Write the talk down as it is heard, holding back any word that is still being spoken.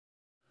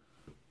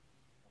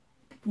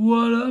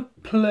What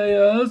up,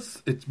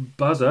 players? It's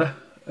Bazza.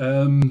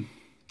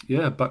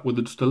 Yeah, back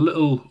with just a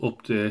little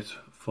update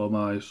for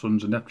my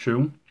Sons of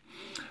Neptune.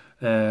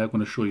 I'm going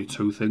to show you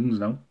two things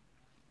now.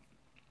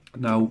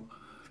 Now,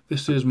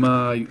 this is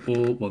my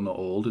old, well, not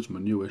old, it's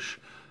my newish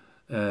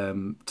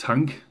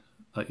tank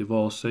that you've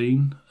all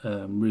seen.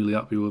 Really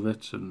happy with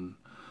it and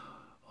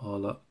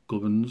all that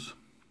gubbins.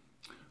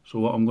 So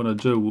what I'm going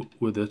to do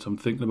with it, I'm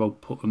thinking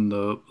about putting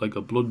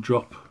a blood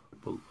drop,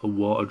 a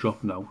water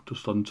drop now,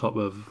 just on top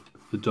of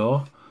the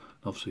door.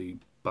 Obviously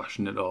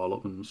bashing it all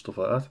up and stuff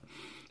like that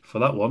for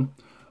that one.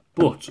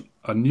 But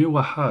I knew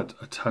I had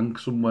a tank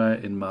somewhere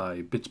in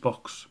my bits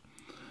box.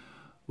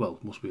 Well,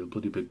 it must be a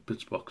bloody big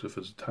bits box if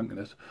there's a tank in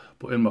it.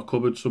 But in my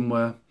cupboard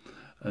somewhere,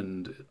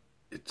 and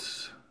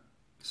it's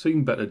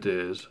seen better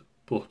days.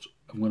 But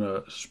I'm going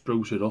to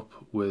spruce it up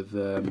with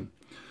a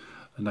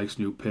nice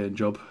new paint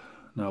job.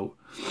 Now,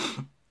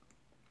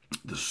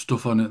 the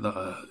stuff on it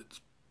that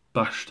it's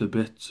bashed to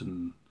bits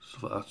and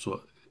stuff like that,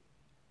 so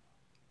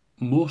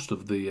most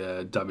of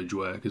the damage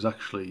work is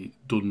actually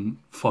done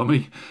for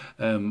me.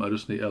 I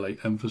just need to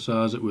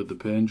emphasise it with the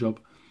paint job.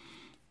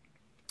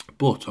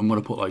 But I'm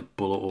going to put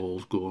bullet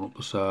holes going up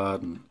the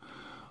side and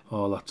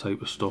all that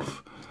type of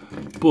stuff.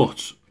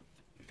 But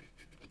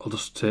I'll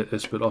just take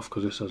this bit off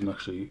because this hasn't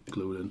actually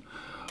glued in.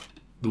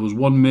 There was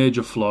one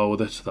major flaw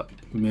with it that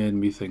made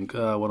me think,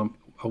 how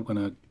can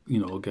I,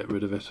 get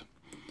rid of it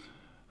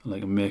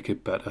and make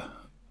it better.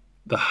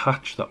 The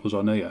hatch that was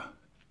on here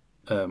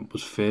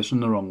was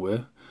facing the wrong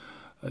way.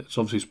 It's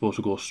obviously supposed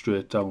to go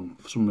straight down.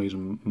 For some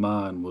reason,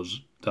 mine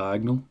was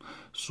diagonal.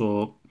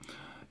 So,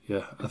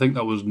 yeah, I think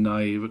that was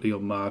naivety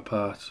on my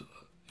part.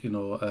 I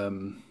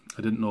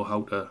didn't know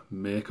how to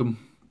make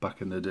them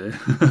back in the day.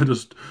 I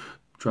just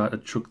tried to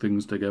chuck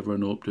things together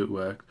and hoped it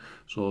worked.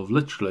 So I've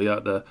literally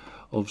had to,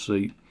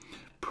 obviously,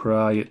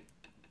 pry it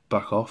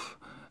back off.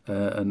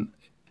 And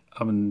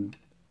having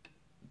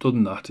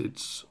done that,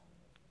 it's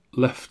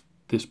left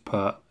this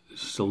part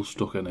still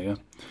stuck in here.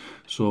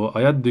 So I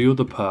had the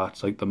other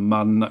parts, like the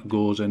man that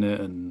goes in it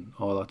and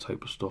all that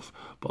type of stuff,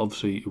 but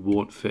obviously it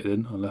won't fit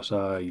in unless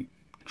I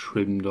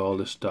trimmed all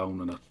this down,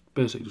 and I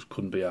basically just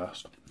couldn't be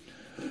asked.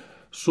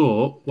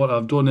 So what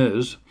I've done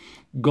is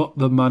got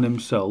the man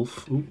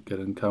himself. Get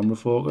in camera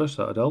focus,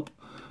 that'd help.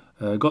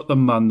 Got the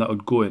man that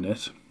would go in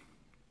it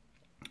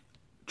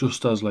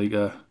just as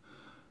a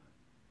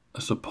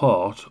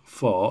support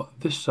for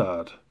this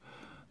side.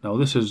 Now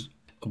this is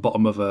the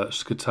bottom of a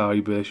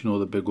Skitarii base,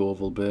 the big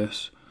oval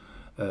base,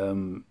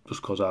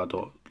 just because I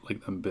don't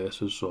like them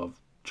bases, so I've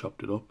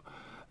chopped it up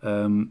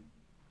and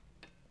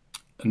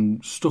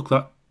stuck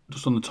that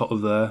just on the top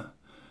of there,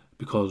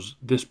 because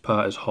this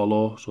part is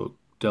hollow, so it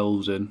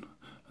delves in,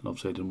 and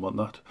obviously I didn't want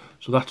that.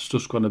 So that's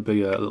just going to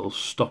be a little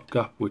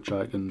stopgap which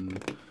I can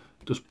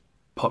just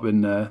pop in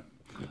there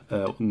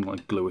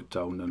and glue it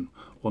down, and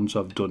once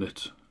I've done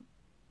it,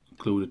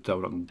 glued it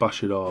down, I can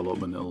bash it all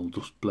up and it'll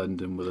just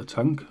blend in with the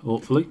tank,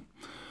 hopefully.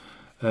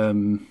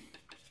 I'm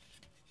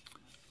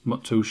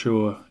not too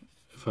sure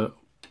if I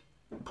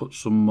put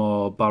some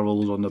more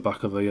barrels on the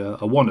back of the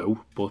I want to,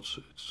 but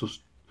it's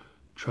just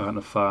trying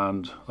to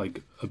find a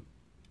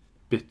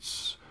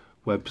bits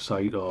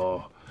website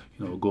or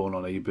going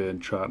on eBay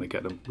and trying to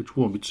get them, which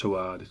won't be too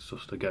hard. It's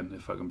just, again,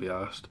 if I can be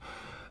asked.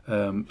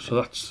 So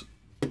that's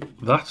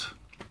that.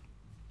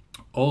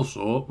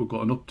 Also, we've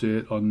got an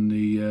update on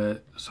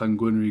the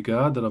Sanguinary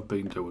Guard that I've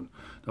been doing.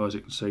 Now, as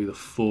you can see, the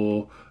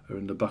 4 are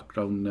in the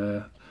background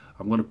there.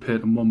 I'm going to paint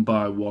them one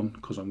by one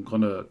because I'm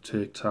going to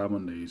take time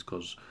on these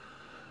because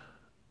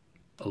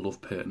I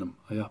love painting them.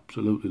 I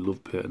absolutely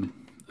love painting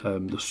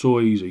them. They're so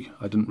easy.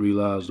 I didn't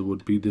realise they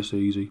would be this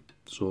easy.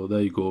 So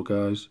there you go,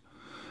 guys.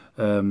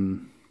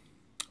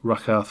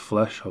 Rakarth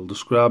Flesh. I'll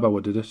describe how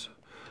I did it.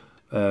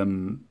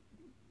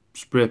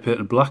 Spray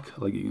painted black,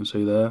 like you can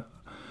see there.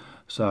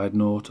 Side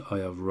note, I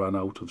have ran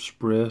out of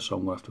spray, so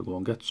I'm going to have to go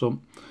and get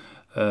some.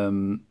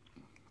 And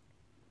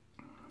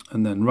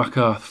then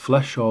Rakarth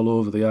Flesh all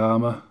over the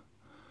armour.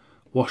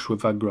 Wash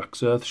with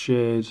Agrax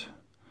Earthshade.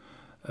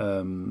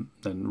 Then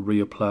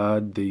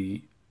reapplied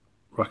the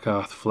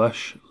Rakarth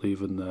Flesh,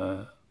 leaving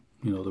the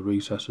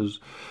recesses.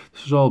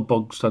 This is all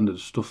bog standard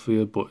stuff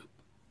here, but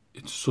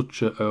it's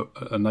such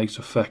a nice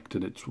effect,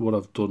 and it's what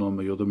I've done on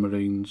my other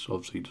Marines.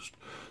 Obviously, just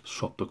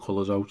swap the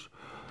colours out.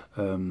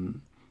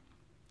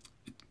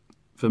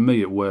 For me,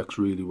 it works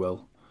really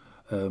well.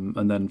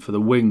 And then for the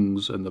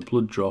wings and the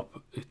blood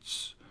drop,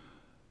 it's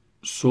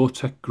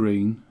Sotek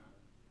green,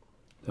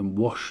 then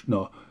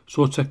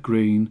Sotek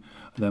green,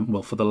 and then,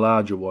 well, for the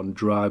larger one,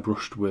 dry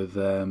brushed with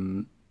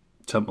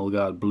Temple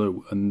Guard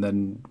blue, and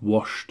then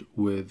washed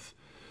with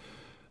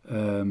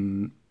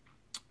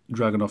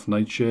Dragonhof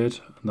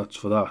Nightshade, and that's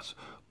for that.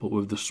 But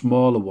with the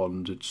smaller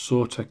ones, it's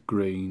Sotek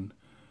green,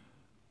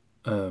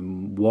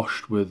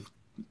 washed with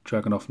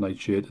Dragonhof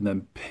Nightshade, and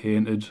then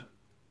painted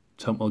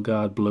Temple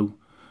Guard blue,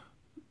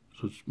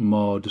 so it's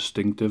more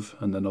distinctive.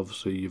 And then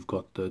obviously you've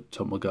got the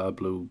Temple Guard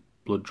blue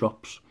blood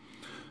drops,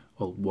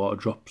 well, water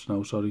drops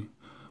now, sorry.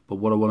 But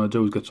what I want to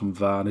do is get some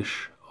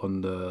varnish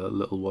on the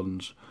little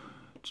ones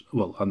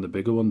well, and the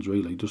bigger ones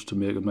really, just to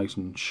make them nice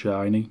and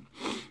shiny.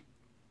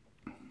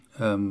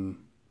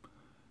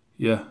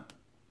 Yeah,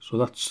 so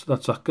that's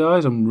that,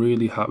 guys. I'm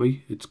really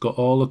happy. It's got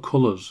all the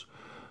colours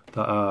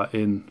that are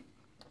in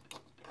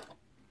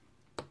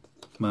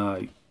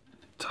my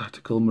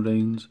Tactical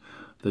Marines.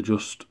 They're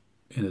just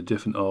in a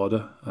different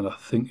order, and I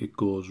think it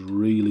goes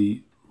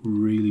really,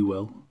 really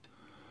well.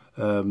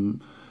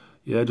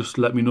 Yeah, just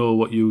let me know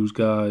what you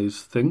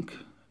guys think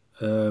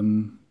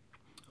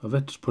of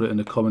it. Just put it in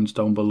the comments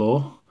down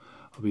below.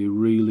 I'm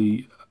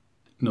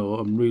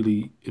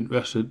really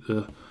interested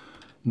to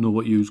know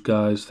what you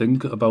guys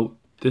think about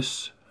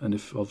this, and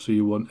if obviously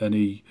you want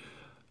any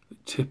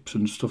tips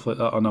and stuff like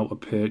that on how to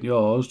paint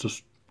yours,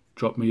 just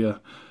drop me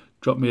a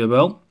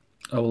bell.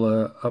 I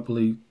will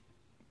happily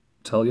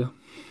tell you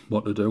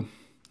what to do.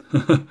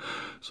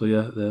 So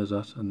yeah, there's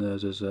that, and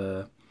there's his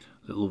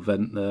little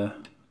vent there.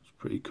 It's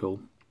pretty cool.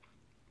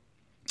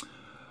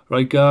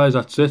 Right, guys,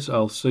 that's it.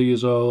 I'll see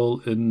you all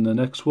in the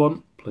next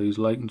one. Please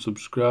like and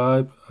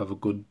subscribe. Have a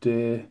good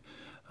day,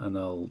 and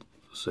I'll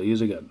see you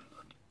again.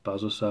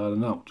 Bazza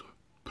signing out.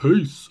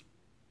 Peace.